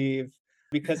person to leave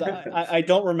because I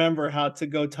don't remember how to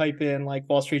go type in like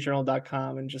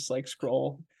wallstreetjournal.com and just like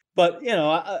scroll. But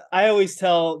I always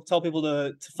tell people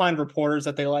to find reporters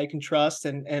that they like and trust,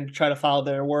 and try to follow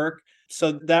their work.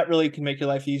 So that really can make your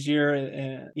life easier,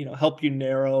 and help you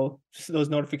narrow those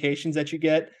notifications that you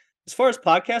get. As far as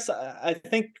podcasts, I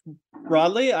think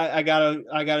broadly, I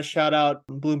gotta shout out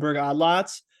Bloomberg Odd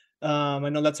Lots. I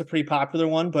know that's a pretty popular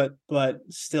one, but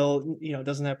still,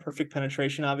 doesn't have perfect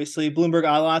penetration. Obviously, Bloomberg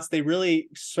Odd Lots, they really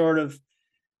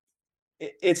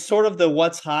it's sort of the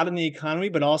what's hot in the economy,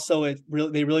 but also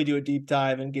they really do a deep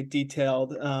dive and get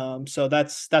detailed. So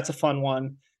that's a fun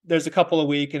one. There's a couple a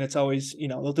week, and it's always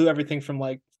they'll do everything from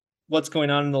like what's going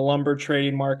on in the lumber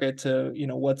trading market to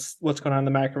what's going on in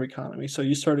the macro economy. So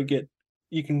you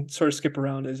can sort of skip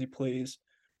around as you please.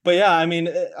 But yeah, I mean,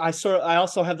 I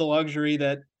also have the luxury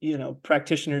that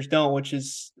practitioners don't, which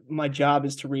is my job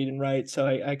is to read and write. So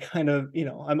I kind of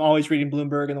I'm always reading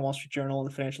Bloomberg and the Wall Street Journal and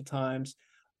the Financial Times.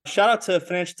 Shout out to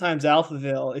Financial Times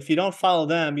Alphaville. If you don't follow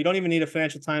them, you don't even need a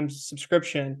Financial Times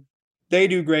subscription. They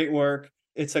do great work.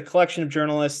 It's a collection of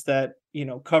journalists that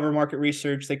cover market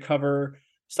research. They cover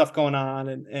stuff going on,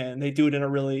 and they do it in a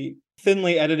really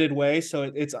thinly edited way.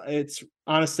 So it's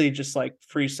honestly just like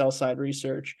free sell side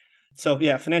research. So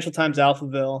yeah, Financial Times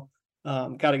Alphaville,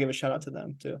 got to give a shout out to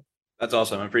them too. That's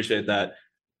awesome. I appreciate that.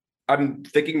 I'm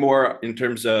thinking more in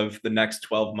terms of the next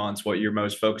 12 months, what you're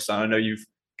most focused on. I know you've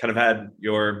kind of had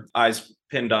your eyes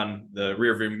pinned on the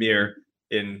rearview mirror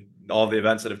in all the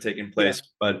events that have taken place,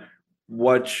 but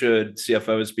what should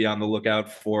CFOs be on the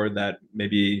lookout for that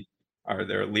maybe are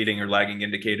there leading or lagging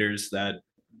indicators that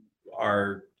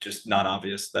are just not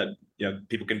obvious that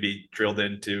people can be drilled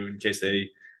into in case they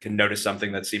can notice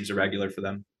something that seems irregular for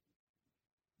them?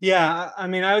 Yeah, I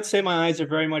mean, I would say my eyes are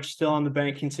very much still on the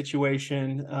banking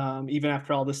situation, even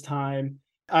after all this time.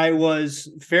 I was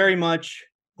very much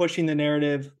pushing the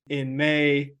narrative in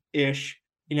May-ish,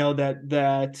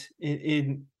 that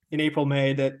in April,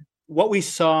 May, that what we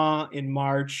saw in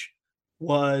March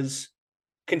was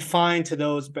confined to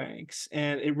those banks.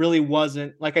 And it really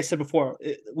wasn't, like I said before,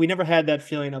 we never had that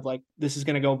feeling of like, this is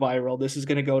going to go viral. This is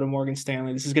going to go to Morgan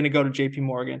Stanley. This is going to go to JP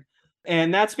Morgan.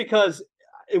 And that's because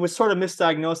it was sort of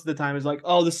misdiagnosed at the time as like,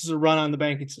 oh, this is a run on the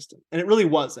banking system. And it really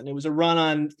wasn't. It was a run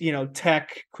on,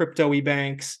 tech, crypto-y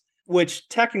banks, which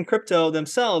tech and crypto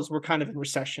themselves were kind of in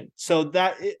recession. So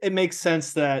that it makes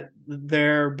sense that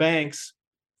their banks,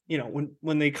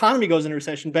 when the economy goes into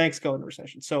recession, banks go into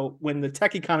recession. So when the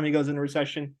tech economy goes into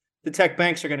recession, the tech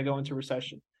banks are going to go into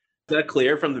recession. Is that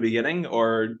clear from the beginning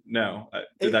or no?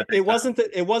 It wasn't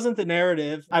the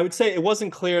narrative. I would say it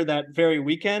wasn't clear that very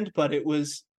weekend, but it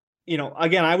was,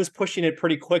 again, I was pushing it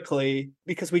pretty quickly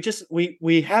because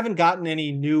we haven't gotten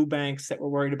any new banks that we're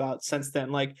worried about since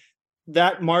then. Like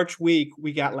that March week,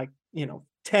 we got like,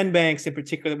 10 banks in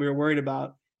particular that we were worried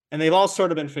about, and they've all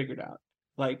sort of been figured out.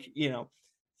 Like,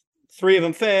 3 of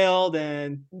them failed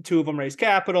and 2 of them raised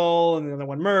capital and the other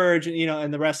one merged,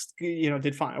 and the rest,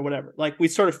 did fine or whatever. Like we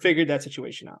sort of figured that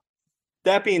situation out.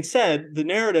 That being said, the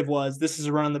narrative was this is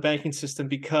a run on the banking system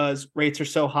because rates are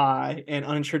so high and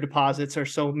uninsured deposits are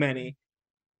so many.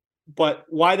 But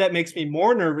why that makes me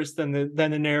more nervous than the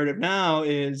narrative now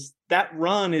is that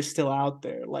run is still out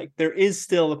there. Like there is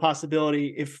still the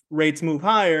possibility if rates move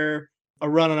higher, a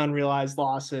run on unrealized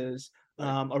losses,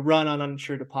 a run on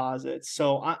uninsured deposits.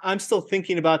 So I'm still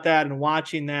thinking about that and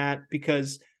watching that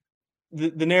because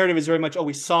the narrative is very much, oh,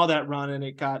 we saw that run and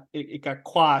it got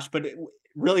quashed, but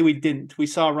really we didn't. We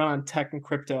saw a run on tech and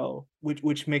crypto,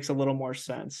 which makes a little more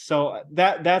sense. So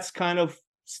that's kind of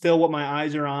still what my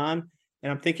eyes are on.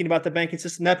 And I'm thinking about the banking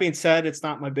system. That being said, it's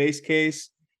not my base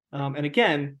case. And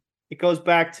again, it goes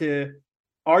back to,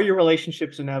 are your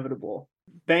relationships inevitable?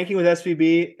 Banking with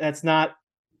SVB, that's not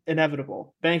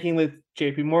inevitable. Banking with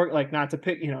JP Morgan, like not to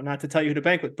pick, not to tell you who to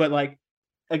bank with, but like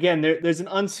again, there's an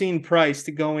unseen price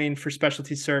to going for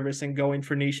specialty service and going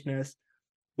for nicheness,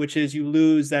 which is you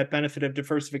lose that benefit of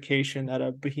diversification that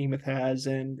a behemoth has,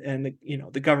 and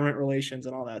the government relations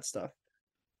and all that stuff.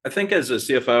 I think as a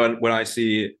CFO, and when I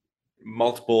see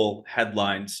multiple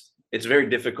headlines, it's very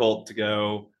difficult to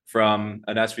go from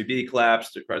an SVB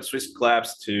collapse to Credit Suisse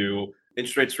collapse to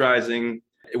interest rates rising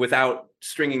without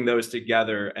stringing those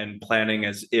together and planning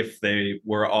as if they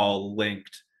were all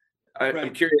linked. I'm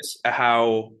Right. curious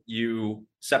how you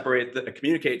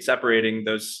communicate separating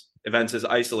those events as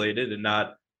isolated and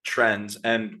not trends,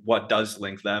 and what does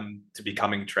link them to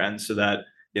becoming trends, so that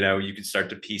you can start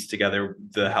to piece together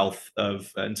the health of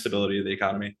and stability of the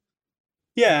economy.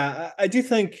 Yeah, I do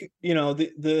think,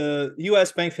 the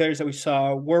US bank failures that we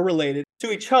saw were related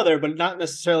to each other, but not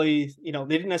necessarily, they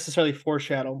didn't necessarily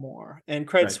foreshadow more. And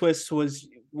Credit Right. Suisse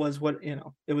was what,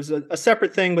 it was a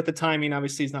separate thing, but the timing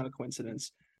obviously is not a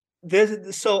coincidence.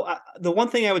 The one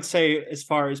thing I would say as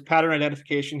far as pattern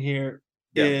identification here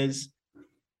Yeah. is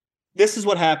this is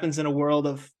what happens in a world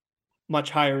of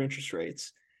much higher interest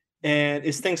rates, and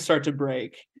as things start to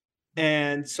break.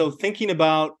 And so thinking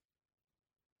about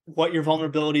what your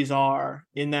vulnerabilities are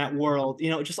in that world,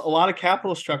 just a lot of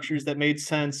capital structures that made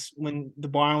sense when the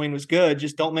borrowing was good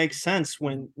just don't make sense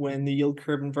when the yield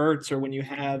curve inverts, or when you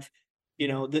have,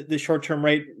 the short-term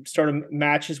rate sort of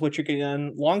matches what you're getting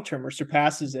on long-term or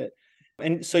surpasses it.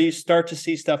 And so you start to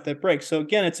see stuff that breaks. So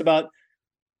again, it's about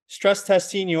stress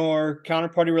testing your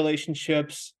counterparty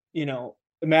relationships.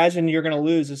 Imagine you're going to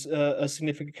lose a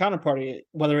significant counterparty,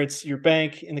 whether it's your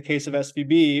bank in the case of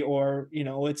SVB, or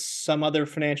it's some other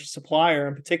financial supplier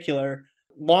in particular.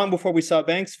 Long before we saw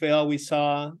banks fail, we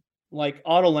saw like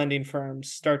auto lending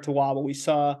firms start to wobble. We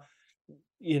saw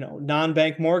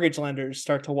non-bank mortgage lenders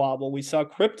start to wobble. We saw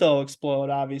crypto explode,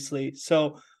 obviously.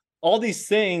 So all these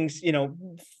things,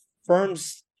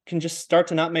 firms can just start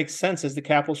to not make sense as the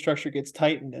capital structure gets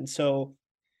tightened. And so,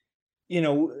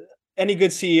 any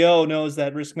good CEO knows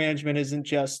that risk management isn't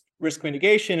just risk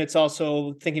mitigation, it's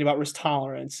also thinking about risk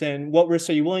tolerance and what risks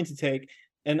are you willing to take.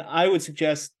 And I would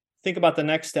suggest think about the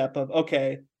next step of,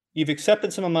 okay, you've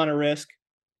accepted some amount of risk.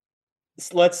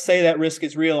 Let's say that risk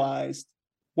is realized.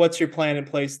 What's your plan in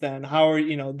place then? How are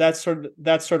that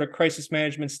sort of crisis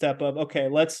management step of, okay,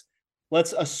 let's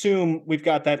assume we've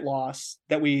got that loss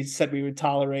that we said we would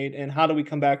tolerate, and how do we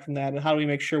come back from that, and how do we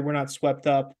make sure we're not swept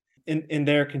up in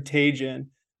their contagion?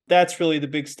 That's really the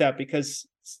big step, because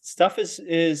stuff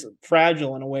is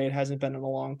fragile in a way it hasn't been in a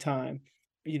long time.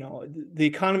 The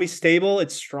economy's stable,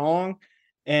 it's strong,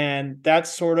 and that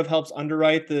sort of helps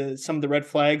underwrite some of the red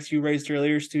flags you raised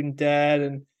earlier, student debt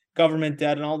and government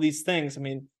debt and all these things. I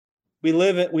mean, we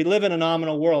live in a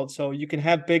nominal world, so you can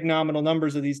have big nominal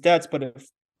numbers of these debts, but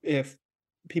if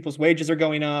people's wages are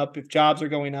going up, if jobs are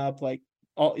going up, like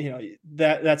all,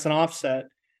 that's an offset.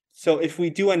 So if we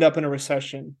do end up in a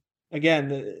recession,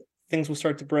 again, things will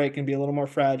start to break and be a little more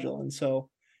fragile. And so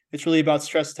it's really about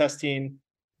stress testing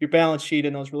your balance sheet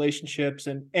and those relationships,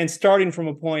 and starting from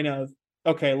a point of,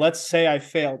 okay, let's say I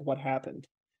failed, what happened?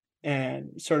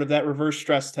 And sort of that reverse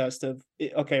stress test of,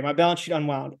 okay, my balance sheet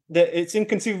unwound. It's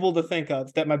inconceivable to think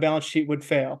of that my balance sheet would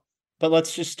fail, but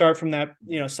let's just start from that,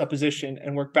 supposition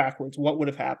and work backwards. What would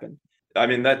have happened? I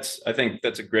mean, I think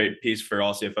that's a great piece for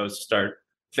all CFOs to start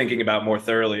thinking about more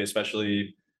thoroughly,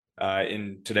 especially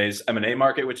in today's M&A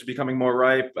market, which is becoming more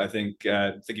ripe. I think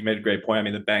you made a great point. I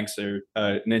mean, the banks are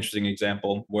an interesting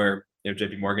example where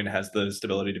JP Morgan has the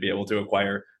stability to be able to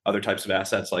acquire other types of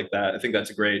assets like that. I think that's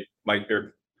a great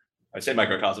I say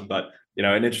microcosm, but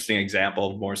an interesting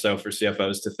example more so for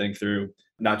CFOs to think through,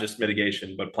 not just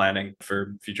mitigation, but planning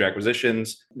for future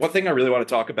acquisitions. One thing I really want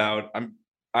to talk about,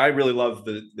 I really love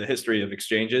the history of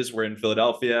exchanges. We're in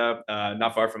Philadelphia,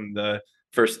 not far from the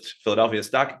first Philadelphia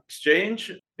Stock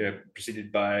Exchange,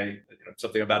 preceded by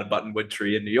something about a buttonwood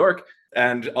tree in New York,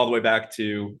 and all the way back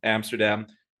to Amsterdam.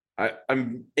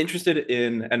 I'm interested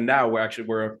in, and now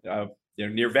we're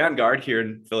near Vanguard here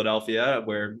in Philadelphia,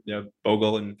 where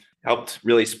Bogle and helped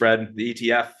really spread the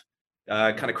ETF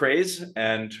kind of craze.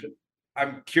 And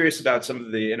I'm curious about some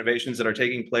of the innovations that are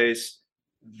taking place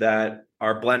that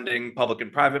are blending public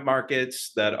and private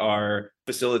markets, that are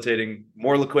facilitating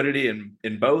more liquidity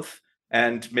in both.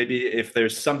 And maybe if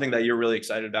there's something that you're really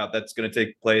excited about that's going to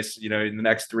take place, in the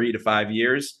next 3 to 5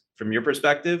 years from your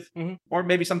perspective, or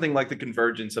maybe something like the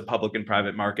convergence of public and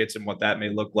private markets and what that may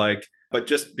look like. But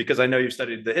just because I know you've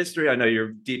studied the history, I know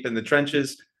you're deep in the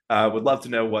trenches, would love to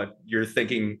know what you're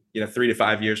thinking, 3 to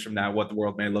 5 years from now, what the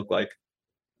world may look like.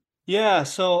 Yeah.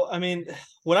 So, I mean,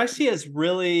 what I see as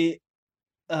really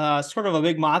sort of a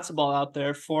big matzo ball out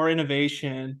there for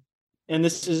innovation. And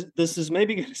this is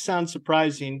maybe going to sound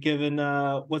surprising given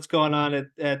what's going on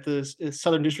at the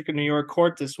Southern District of New York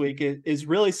court this week is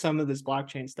really some of this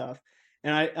blockchain stuff.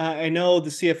 And I know the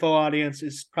CFO audience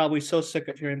is probably so sick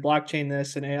of hearing blockchain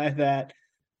this and AI that,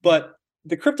 but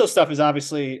the crypto stuff is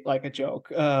obviously like a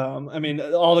joke. I mean,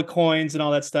 all the coins and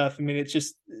all that stuff. I mean,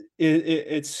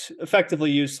 it's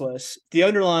effectively useless. The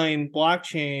underlying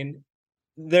blockchain,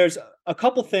 there's a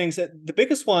couple things that the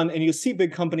biggest one, and you'll see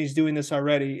big companies doing this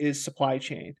already, is supply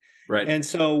chain. Right. And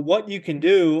so what you can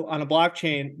do on a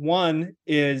blockchain, one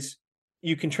is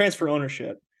you can transfer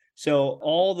ownership. So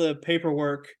all the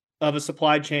paperwork of a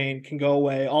supply chain can go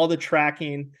away. All the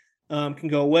tracking can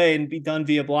go away and be done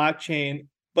via blockchain.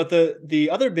 But the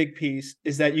other big piece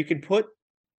is that you can put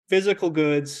physical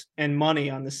goods and money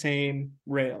on the same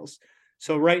rails.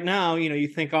 So right now, you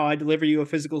think, oh, I deliver you a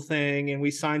physical thing and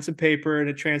we sign some paper and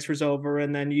it transfers over,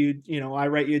 and then I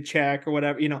write you a check or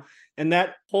whatever, and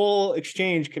that whole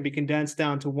exchange can be condensed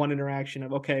down to one interaction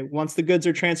of, okay, once the goods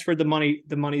are transferred, the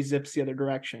money zips the other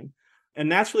direction. And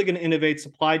that's really going to innovate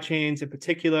supply chains in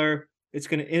particular. It's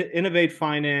going to innovate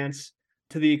finance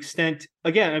to the extent,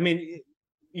 again, I mean,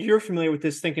 you're familiar with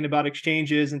this, thinking about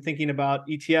exchanges and thinking about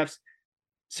ETFs.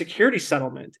 Security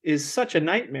settlement is such a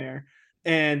nightmare,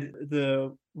 and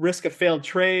the risk of failed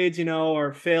trades,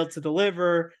 or failed to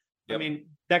deliver. Yep. I mean,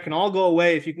 that can all go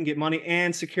away if you can get money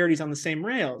and securities on the same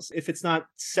rails. If it's not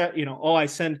set, I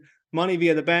send money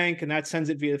via the bank and that sends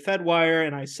it via the Fed wire,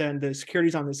 and I send the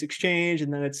securities on this exchange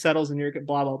and then it settles in your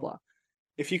blah, blah, blah.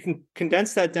 If you can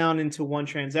condense that down into one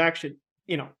transaction,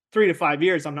 3 to 5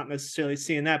 years, I'm not necessarily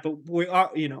seeing that, but we are,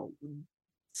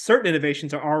 certain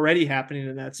innovations are already happening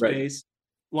in that space.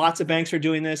 Right. Lots of banks are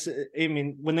doing this. I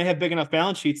mean, when they have big enough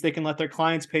balance sheets, they can let their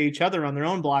clients pay each other on their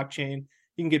own blockchain.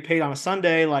 You can get paid on a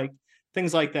Sunday, like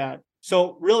things like that.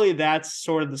 So really, that's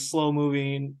sort of the slow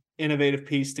moving, innovative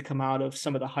piece to come out of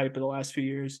some of the hype of the last few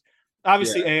years.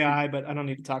 Obviously AI, but I don't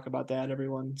need to talk about that.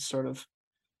 Everyone's sort of,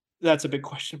 that's a big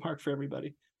question mark for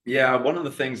everybody. Yeah, one of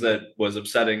the things that was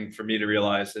upsetting for me to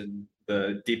realize in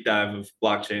the deep dive of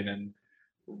blockchain and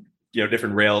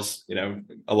different rails,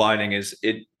 aligning, is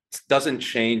it doesn't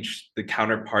change the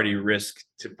counterparty risk.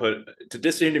 To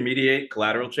disintermediate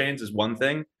collateral chains is one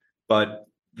thing, but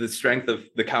the strength of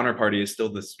the counterparty is still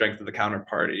the strength of the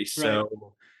counterparty.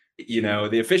 So,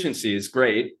 the efficiency is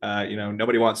great.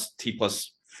 Nobody wants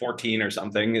T+14 or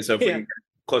something. So if we can get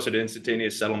closer to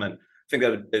instantaneous settlement, I think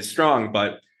that is strong.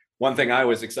 But one thing I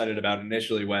was excited about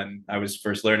initially when I was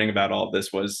first learning about all of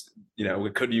this was,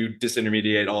 could you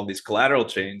disintermediate all of these collateral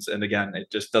chains? And again,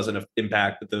 it just doesn't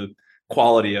impact the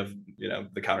quality of,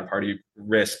 the counterparty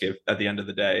risk if at the end of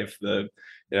the day, if the,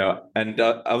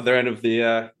 other end of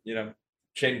the,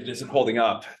 chain isn't holding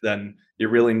up, then you're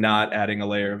really not adding a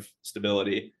layer of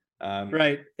stability.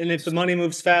 Right. And if the money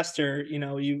moves faster,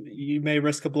 you may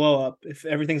risk a blow up. If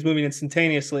everything's moving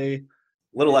instantaneously,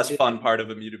 little less fun part of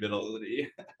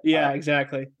immutability. Yeah,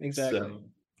 exactly. So,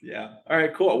 yeah. All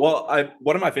right, cool. Well,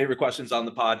 one of my favorite questions on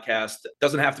the podcast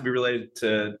doesn't have to be related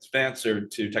to finance or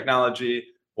to technology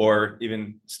or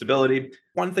even stability.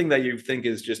 One thing that you think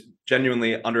is just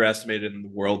genuinely underestimated in the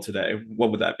world today,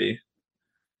 what would that be?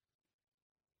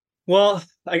 Well,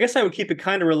 I guess I would keep it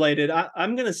kind of related.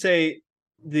 I'm going to say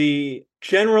the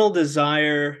general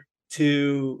desire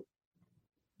to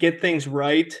get things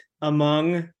right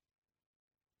among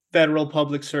federal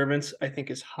public servants, I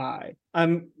think, is high.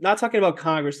 I'm not talking about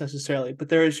Congress necessarily, but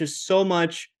there is just so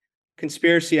much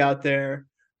conspiracy out there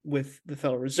with the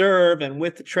Federal Reserve and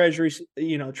with the Treasury,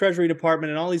 Treasury Department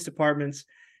and all these departments.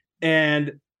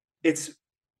 And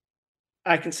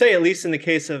I can say, at least in the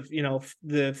case of,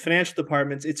 the financial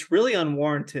departments, it's really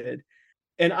unwarranted.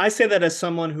 And I say that as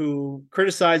someone who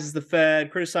criticizes the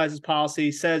Fed, criticizes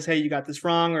policy, says, hey, you got this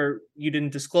wrong, or you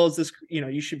didn't disclose this,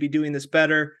 you should be doing this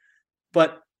better.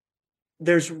 But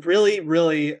there's really,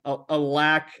 really a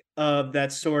lack of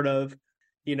that sort of,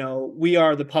 we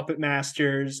are the puppet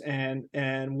masters and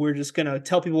we're just going to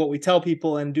tell people what we tell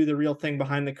people and do the real thing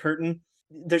behind the curtain.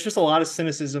 There's just a lot of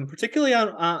cynicism, particularly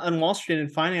on Wall Street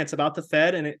and finance, about the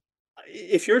Fed. And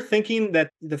if you're thinking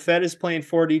that the Fed is playing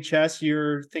 4D chess,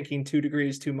 you're thinking 2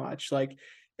 degrees too much.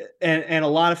 And a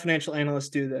lot of financial analysts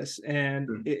do this. And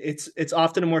it's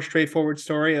often a more straightforward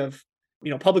story of,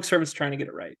 public servants trying to get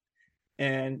it right.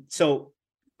 And so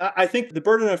I think the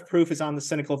burden of proof is on the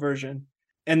cynical version,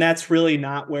 and that's really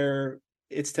not where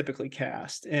it's typically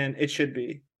cast, and it should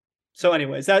be. So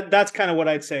anyways, that's kind of what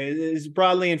I'd say is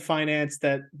broadly in finance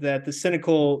that the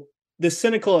cynical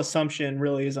assumption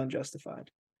really is unjustified.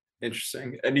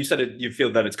 Interesting. And you said you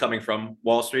feel that it's coming from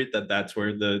Wall Street, that's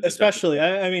where Especially,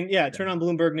 I mean, yeah, turn on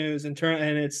Bloomberg News and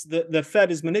it's the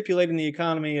Fed is manipulating the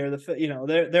economy, or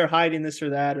they're hiding this or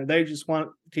that, or they just want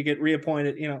to get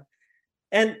reappointed,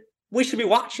 and we should be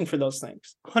watching for those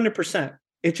things. 100%.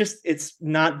 It's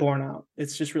not borne out.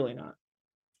 It's just really not.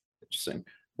 Interesting.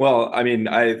 Well, I mean,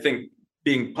 I think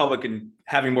being public and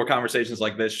having more conversations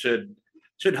like this should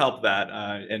help that.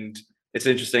 And it's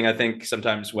interesting. I think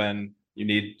sometimes when you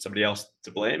need somebody else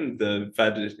to blame, the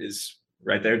Fed is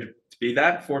right there to be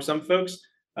that for some folks.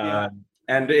 Yeah.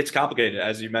 And it's complicated,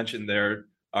 as you mentioned. There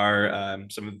are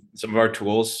some of our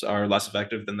tools are less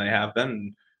effective than they have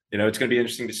been. It's going to be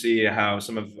interesting to see how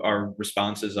some of our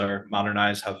responses are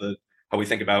modernized, how we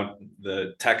think about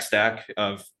the tech stack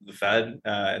of the Fed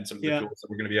and some of the tools that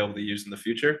we're going to be able to use in the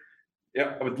future.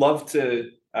 Yeah, I would love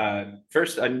to.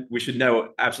 First, we should know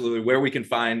absolutely where we can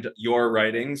find your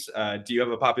writings. Do you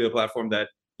have a popular platform that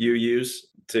you use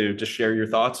to just share your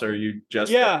thoughts, or are you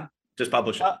just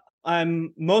publish it?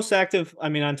 I'm most active,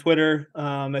 on Twitter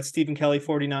at Stephen Kelly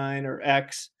 49 or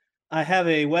X. I have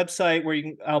a website where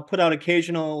I'll put out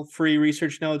occasional free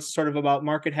research notes, sort of about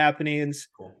market happenings.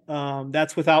 Cool.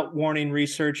 That's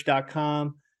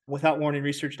withoutwarningresearch.com.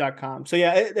 Withoutwarningresearch.com. So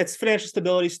yeah, it's financial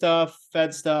stability stuff,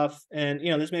 Fed stuff, and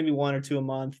there's maybe one or two a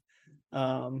month.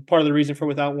 Part of the reason for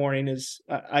Without Warning is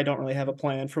I don't really have a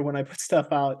plan for when I put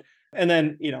stuff out. And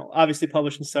then, obviously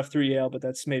publishing stuff through Yale, but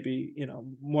that's maybe,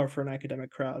 more for an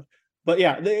academic crowd. But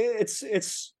yeah,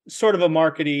 it's sort of a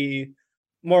markety,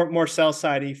 more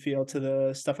sell-sidey feel to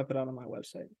the stuff I put out on my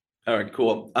website. All right,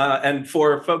 cool. And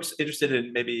for folks interested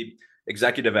in maybe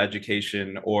executive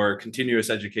education or continuous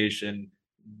education,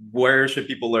 where should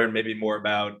people learn maybe more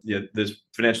about this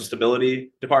financial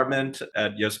stability department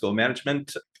at Yale School of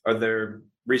Management? Are there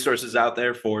resources out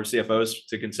there for CFOs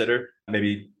to consider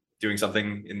maybe doing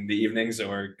something in the evenings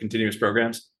or continuous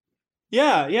programs?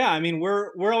 Yeah. I mean,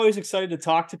 we're always excited to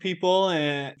talk to people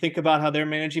and think about how they're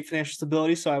managing financial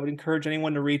stability. So I would encourage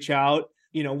anyone to reach out.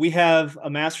 We have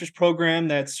a master's program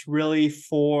that's really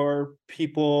for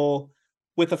people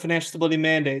with a financial stability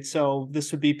mandate. So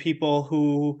this would be people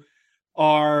who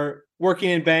are working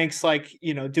in banks, like,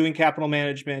 doing capital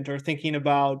management or thinking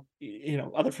about,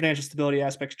 other financial stability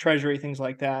aspects, treasury, things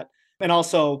like that. And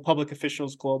also public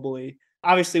officials globally.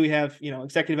 Obviously we have,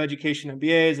 executive education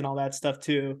MBAs and all that stuff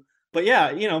too. But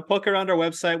yeah, poke around our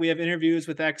website. We have interviews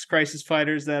with ex-crisis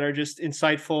fighters that are just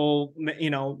insightful,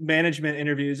 management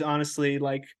interviews, honestly,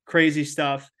 like crazy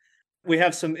stuff. We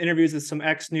have some interviews with some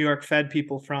ex-New York Fed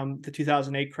people from the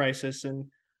 2008 crisis. And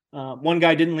one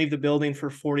guy didn't leave the building for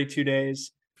 42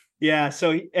 days. Yeah.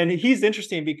 So, and he's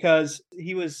interesting because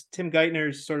he was Tim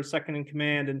Geithner's sort of second in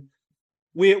command. And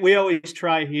we always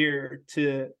try here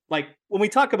to, like, when we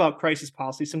talk about crisis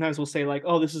policy, sometimes we'll say like,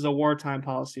 oh, this is a wartime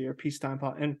policy or peacetime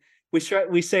policy. And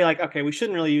we say like, okay, we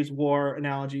shouldn't really use war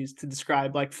analogies to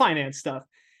describe like finance stuff.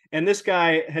 And this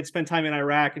guy had spent time in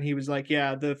Iraq, and he was like,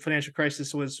 yeah, the financial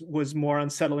crisis was more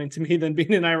unsettling to me than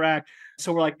being in Iraq.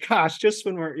 So we're like, gosh, just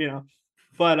when we're,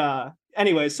 but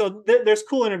anyway, so there's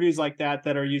cool interviews like that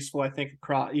are useful, I think,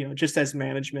 across, just as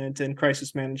management and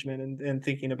crisis management and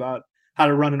thinking about how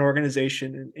to run an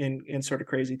organization in sort of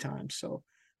crazy times. So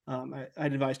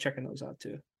I'd advise checking those out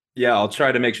too. Yeah, I'll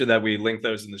try to make sure that we link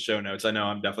those in the show notes. I know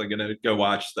I'm definitely going to go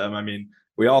watch them. I mean,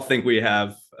 we all think we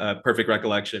have a perfect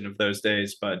recollection of those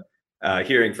days, but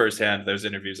hearing firsthand those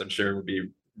interviews, I'm sure would be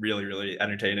really, really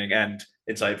entertaining and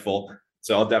insightful.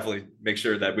 So I'll definitely make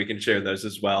sure that we can share those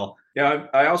as well. Yeah,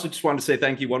 I also just wanted to say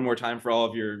thank you one more time for all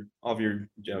of your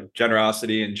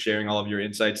generosity and sharing all of your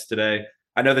insights today.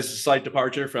 I know this is a slight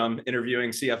departure from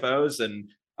interviewing CFOs, and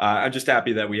I'm just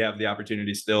happy that we have the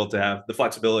opportunity still to have the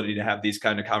flexibility to have these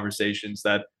kind of conversations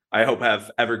that I hope have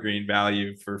evergreen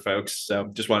value for folks. So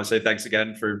just want to say thanks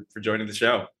again for joining the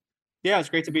show. Yeah, it's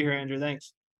great to be here, Andrew.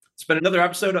 Thanks. It's been another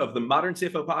episode of the Modern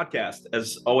CFO Podcast.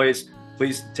 As always,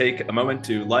 please take a moment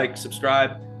to like,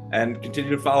 subscribe, and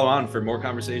continue to follow on for more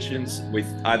conversations with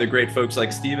either great folks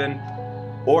like Stephen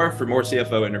or for more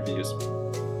CFO interviews.